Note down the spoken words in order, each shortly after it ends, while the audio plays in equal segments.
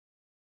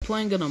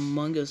Playing an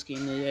Among Us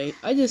game today.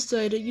 I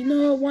decided, you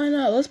know what, why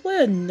not? Let's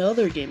play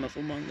another game of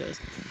Among Us.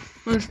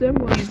 Instead,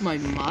 we'll use my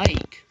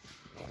mic.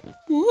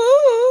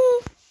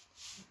 Woo!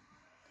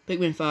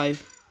 Pikmin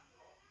 5.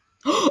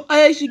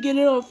 I actually get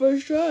it on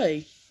first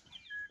try.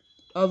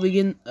 I'll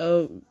begin.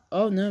 Oh,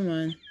 never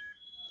mind.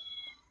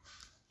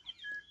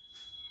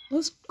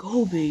 Let's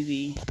go,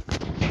 baby.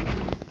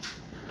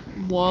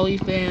 WallE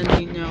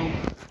fan, you know.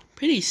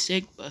 Pretty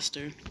sick,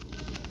 Buster.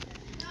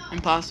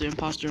 Impostor.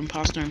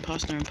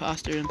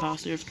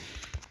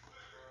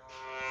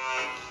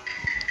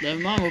 Never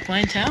mind, we're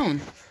playing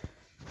town.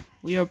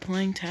 We are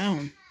playing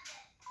town.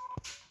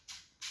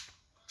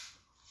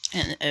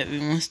 And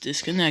everyone's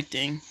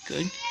disconnecting.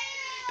 Good.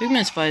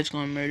 Pikmin 5's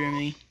gonna murder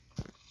me.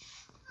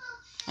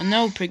 I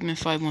know Pikmin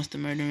 5 wants to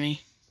murder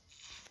me.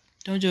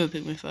 Don't do it,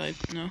 Pikmin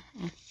 5. No.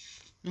 Oh,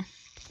 no.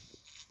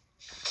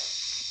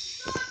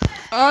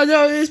 Oh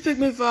no, it is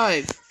Pikmin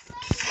 5.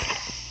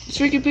 It's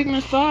freaking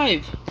Pikmin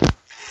 5.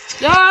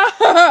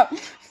 Stop!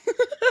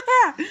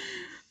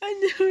 I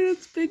knew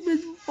it's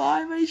Pikmin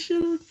 5. I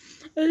should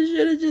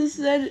have just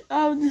said,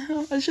 oh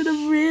no, I should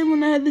have ran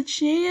when I had the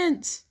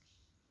chance.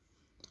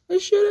 No!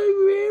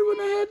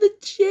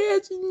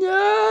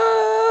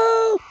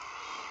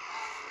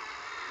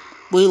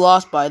 We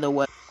lost, by the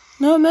way.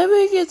 No, maybe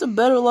we get some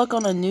better luck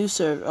on a new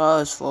server. Oh,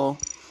 it's full.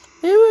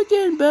 Maybe we're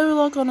getting better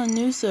luck on a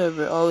new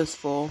server. Oh, it's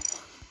full.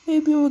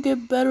 Maybe we'll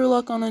get better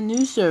luck on a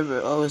new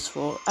server. Oh, it's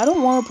full. I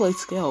don't want to play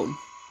Skeld.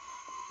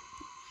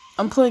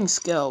 I'm playing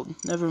Skeld.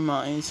 Never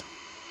mind.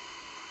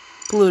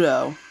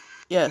 Pluto.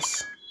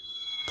 Yes.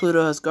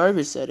 Pluto has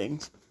garbage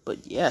settings.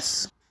 But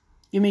yes.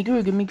 Give me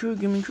crew.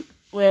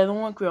 Wait, I don't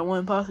want crew. I want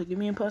imposter. Give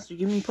me imposter.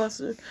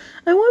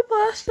 I want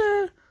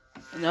imposter.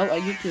 No, I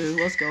get crew.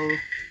 Let's go.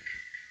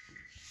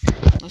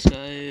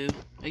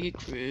 I get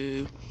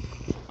crew.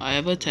 I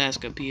have a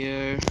task up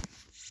here.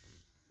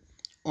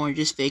 Orange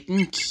is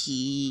faking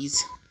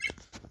keys.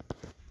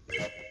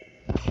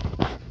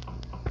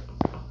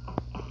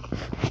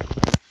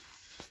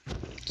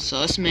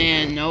 Sus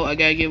man. No, I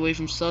gotta get away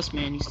from sus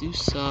man. He's too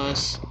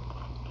sus.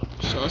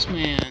 Sus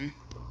man.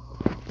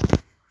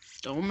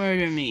 Don't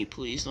murder me,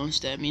 please. Don't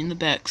stab me in the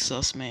back,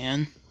 sus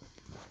man.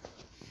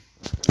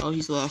 Oh,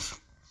 he's left.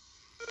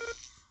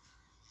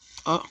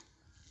 Oh.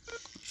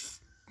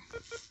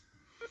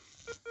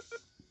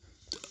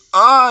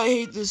 Oh, I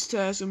hate this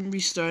task. I'm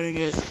restarting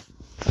it.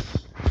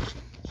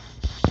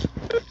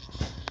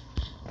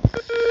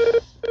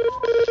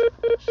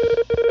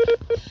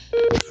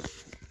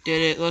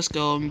 Did it. Let's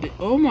go.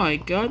 Oh my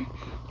god.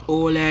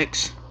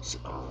 Olex.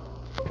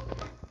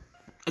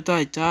 I thought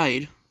I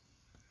died.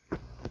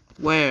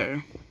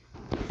 Where?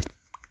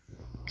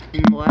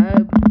 In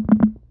lab?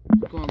 I'm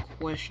gonna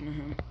question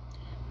him.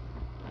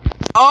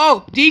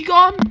 Oh!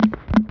 Decom?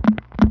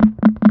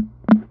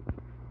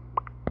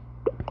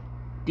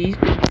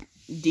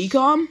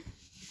 Decom?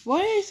 Why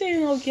are you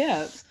saying all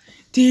caps?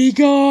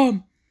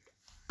 Decom!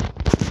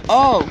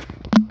 Oh!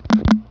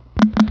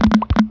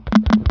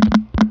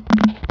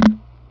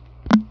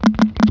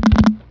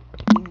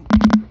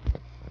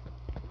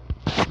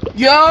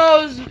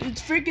 Yo!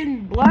 It's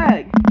freaking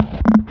black!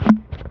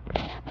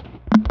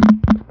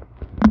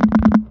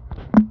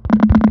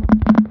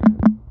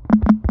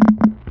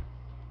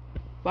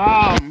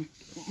 Bomb.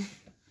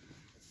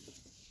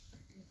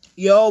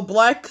 Yo,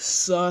 black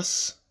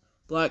sus.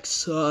 I'm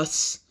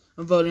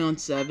voting on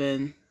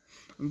 7.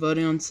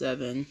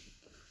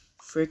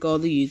 Frick all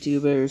the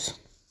YouTubers.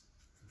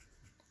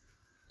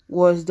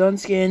 Was done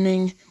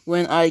scanning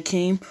when I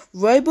came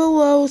right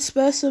below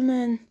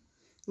specimen.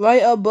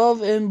 Right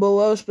above and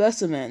below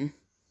specimen.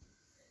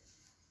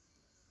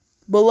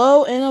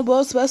 Below and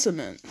above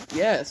specimen.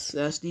 Yes,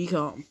 that's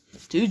decom.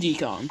 2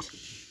 decoms.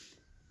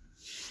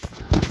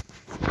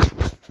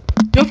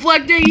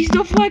 Deflecting! He's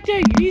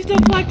deflecting!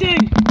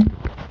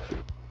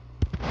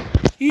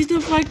 He's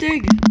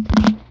freaking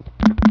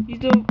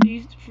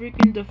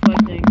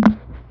deflecting.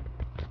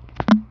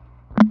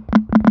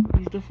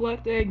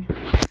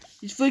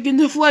 He's freaking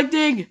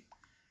deflecting!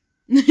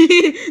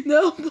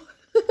 No!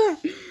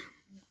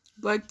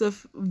 Black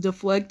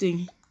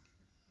deflecting.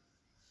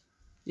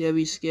 Yeah,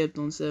 we skipped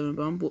on 7,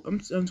 but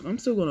I'm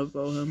still gonna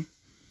vote him.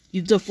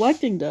 He's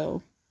deflecting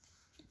though.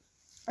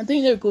 I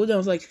think their cooldown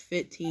was like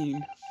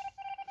 15.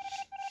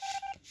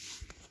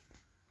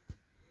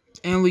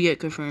 And we get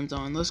confirmed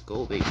on. Let's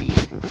go, baby.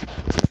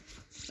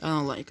 I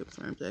don't like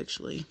confirmed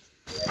actually.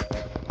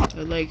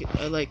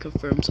 I like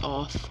confirms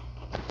off.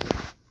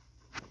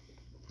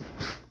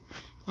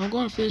 I'm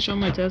gonna finish on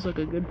my test like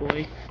a good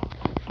boy.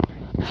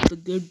 The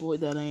good boy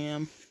that I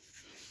am.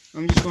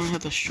 I'm just gonna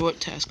have a short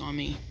task on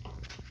me.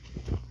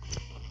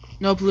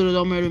 No, Pluto,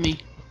 don't murder me.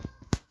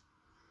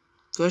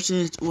 Question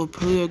is, will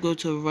Pluto go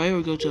to the right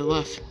or go to the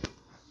left?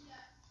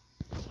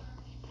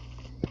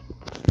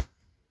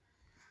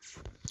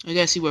 I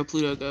gotta see where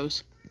Pluto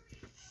goes.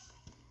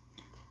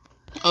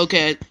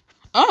 Okay.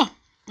 Oh!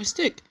 My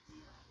stick.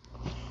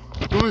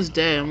 The one's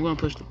dead. I'm gonna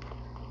push the...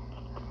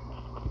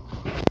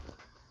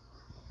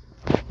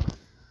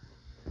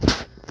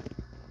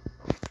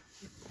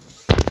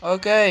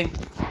 Okay.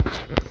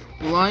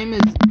 Lime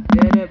is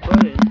dead at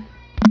button.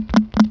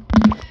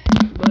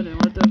 Button,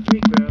 what the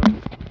freak, bro?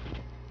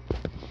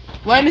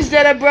 Lime is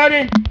dead at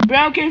button.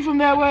 Brown came from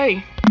that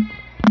way.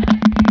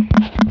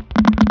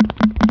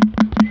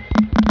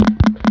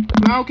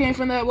 Brown came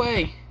from that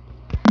way.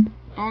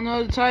 I don't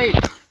know the type.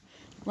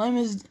 Lime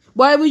is.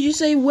 Why would you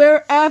say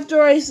where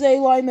after I say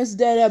Lime is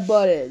dead at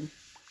button?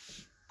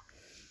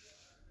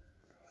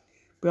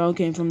 Brown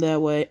came from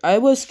that way. I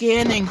was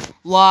scanning.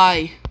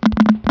 Lie.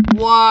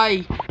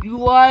 Lie. You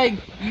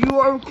lied. You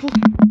are.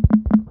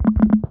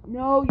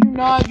 No, you're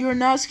not. You're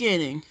not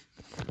scanning.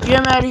 Get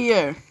him out of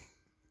here.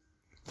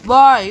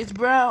 Lie. It's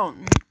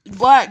brown. It's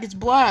black. It's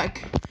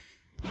black.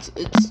 It's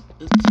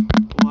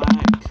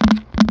black.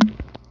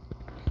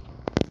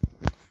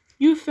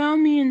 You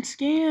found me in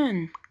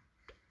scan.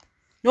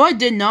 No, I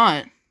did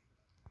not.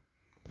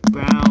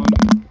 Brown.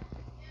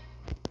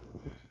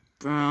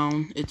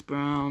 Brown. It's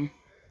brown.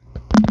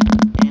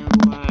 And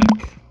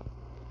black.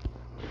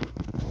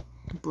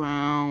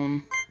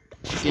 Brown.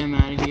 Get him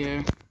out of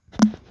here.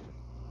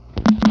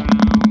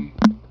 Brown.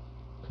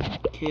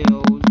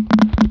 Killed.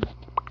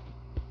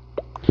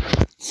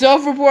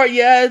 Self-report,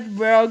 yes,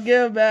 bro.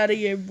 Get him out of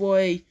here,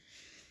 boy.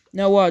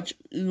 Now watch.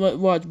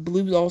 Watch.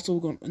 Blue's also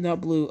gonna. Not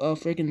blue.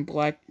 Freaking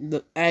black.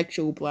 The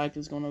actual black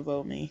is gonna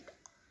vote me.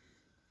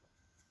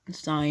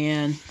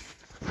 Cyan.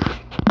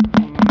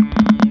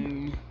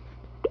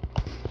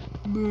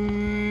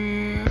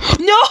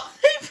 No!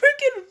 They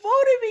freaking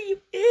voted me, you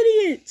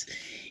idiot!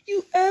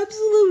 You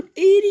absolute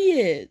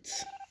idiot!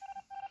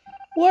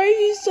 Why are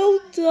you so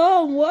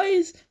dumb? Why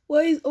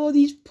is all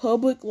these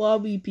public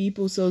lobby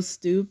people so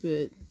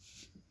stupid?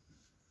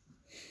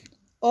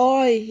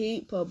 Oh, I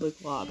hate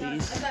public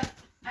lobbies.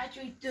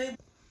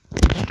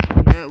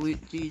 Yeah,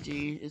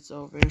 GG. It's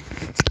over.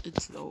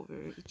 It's over.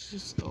 It's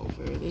just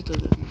over. It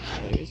doesn't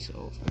matter. It's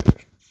over.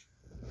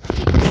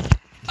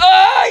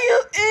 Oh,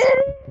 you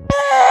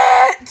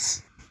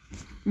idiot!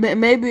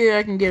 Maybe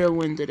I can get a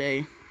win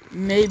today.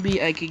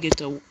 Maybe I can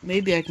get a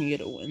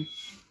win.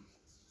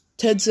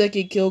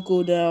 10-second kill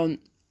cooldown.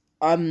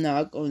 I'm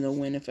not going to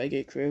win if I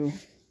get crew.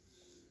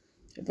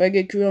 If I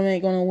get crew, I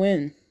ain't going to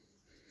win.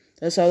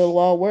 That's how the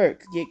law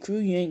works. Get crew,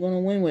 you ain't going to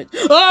win with.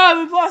 Oh,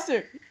 I'm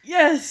imposter!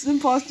 Yes,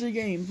 imposter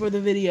game for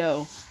the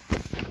video.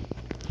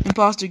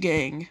 Imposter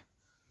gang.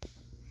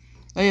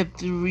 I have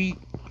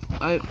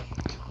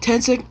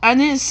 10 seconds. I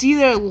didn't see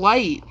their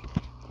light.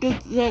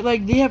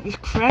 Like, they have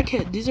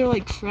crackhead. These are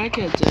like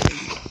crackhead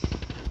settings.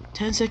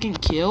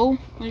 10-second kill?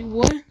 Like,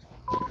 what?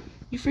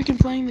 You freaking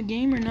playing the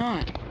game or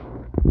not?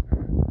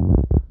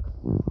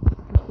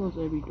 Let's close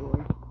every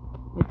door.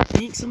 I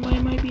think somebody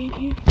might be in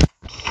here.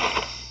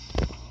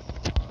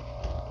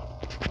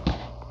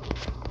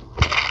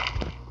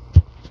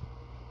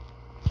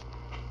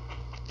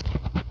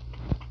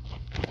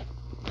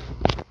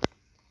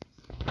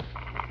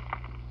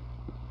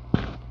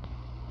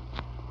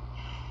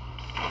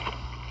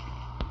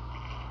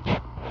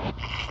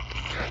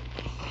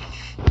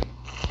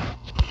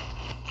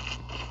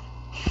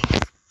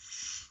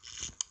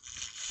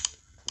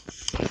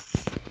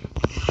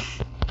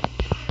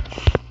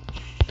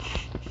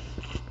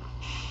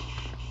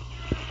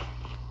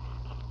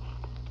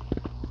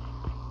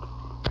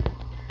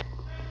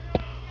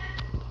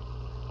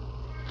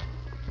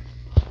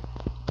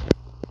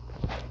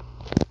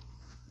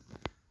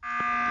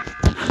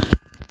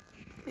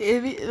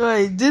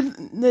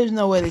 There's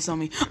no way they saw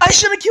me. I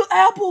should have killed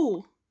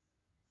Apple!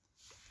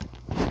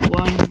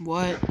 One,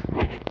 what?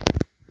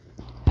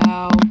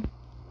 Ow.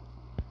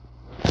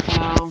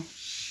 Ow.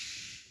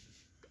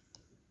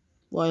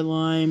 Why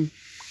Lime?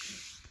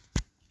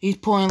 He's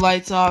pulling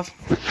lights off.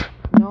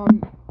 No.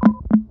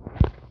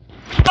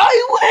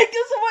 I went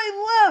because somebody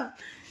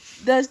left!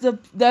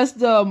 That's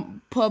the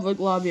public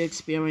lobby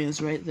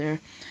experience right there.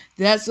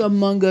 That's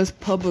Among Us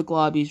public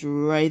lobbies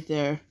right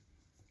there.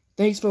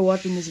 Thanks for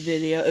watching this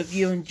video. If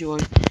you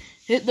enjoyed,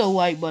 hit the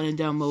like button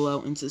down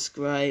below and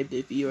subscribe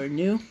if you are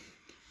new.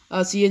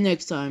 I'll see you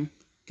next time.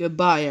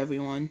 Goodbye,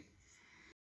 everyone.